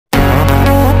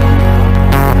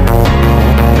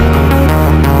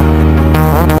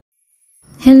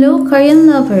Hello Korean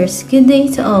lovers, good day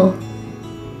to all.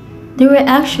 The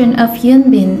reaction of Hyun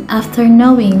after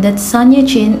knowing that Son Ye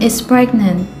Jin is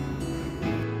pregnant.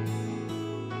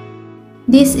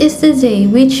 This is the day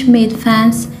which made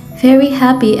fans very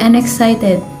happy and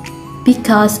excited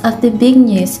because of the big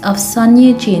news of Son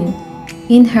Ye Jin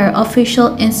in her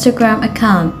official Instagram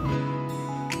account.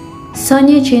 Son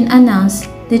Ye Jin announced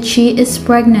that she is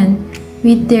pregnant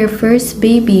with their first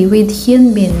baby with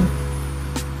Hyun.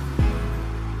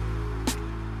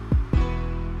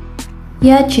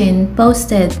 Jin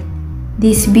posted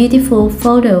this beautiful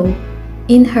photo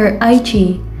in her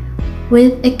IG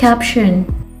with a caption,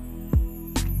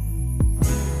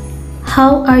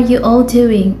 "How are you all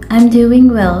doing? I'm doing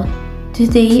well.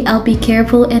 Today I'll be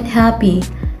careful and happy.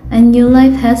 A new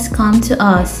life has come to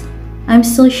us. I'm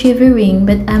still shivering,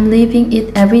 but I'm living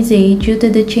it every day due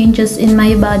to the changes in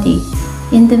my body,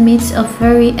 in the midst of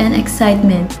worry and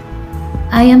excitement.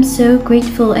 I am so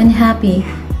grateful and happy,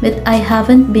 but I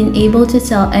haven't been able to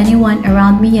tell anyone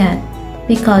around me yet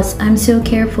because I'm so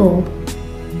careful.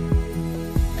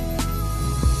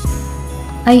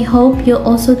 I hope you'll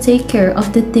also take care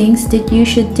of the things that you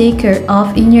should take care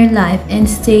of in your life and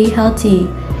stay healthy.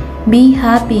 Be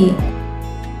happy."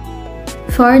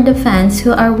 For the fans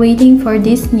who are waiting for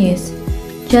this news,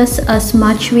 just as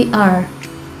much we are,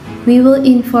 we will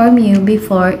inform you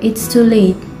before it's too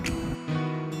late.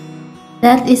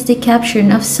 That is the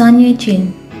caption of Son Ye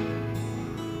Jin.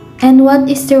 And what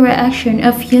is the reaction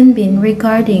of Hyun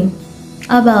regarding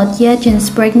about Yejin's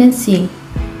pregnancy?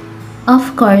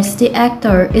 Of course, the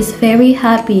actor is very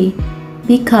happy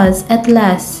because at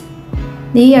last,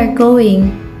 they are going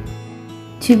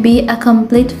to be a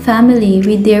complete family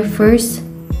with their first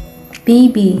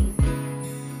baby.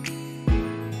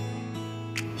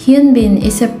 Hyun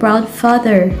is a proud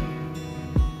father.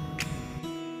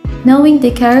 Knowing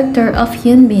the character of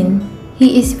Hyun,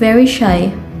 he is very shy.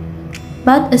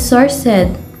 But a source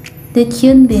said that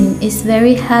Hyun is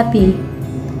very happy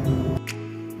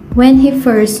when he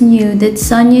first knew that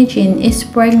Son Ye Jin is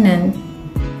pregnant.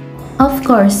 Of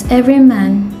course, every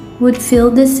man would feel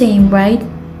the same, right?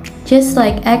 Just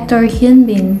like actor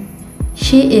Hyun,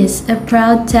 she is a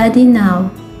proud daddy now.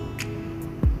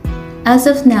 As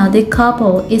of now, the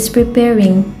couple is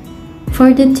preparing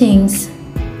for the things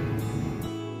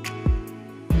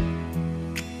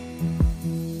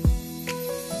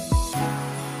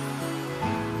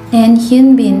and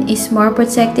Hyun is more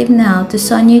protective now to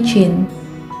Son Ye Jin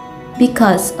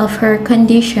because of her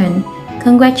condition.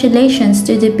 Congratulations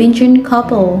to the binjin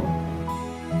couple.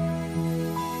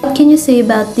 What can you say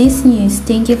about this news?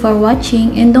 Thank you for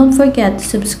watching and don't forget to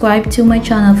subscribe to my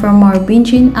channel for more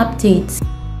binjin updates.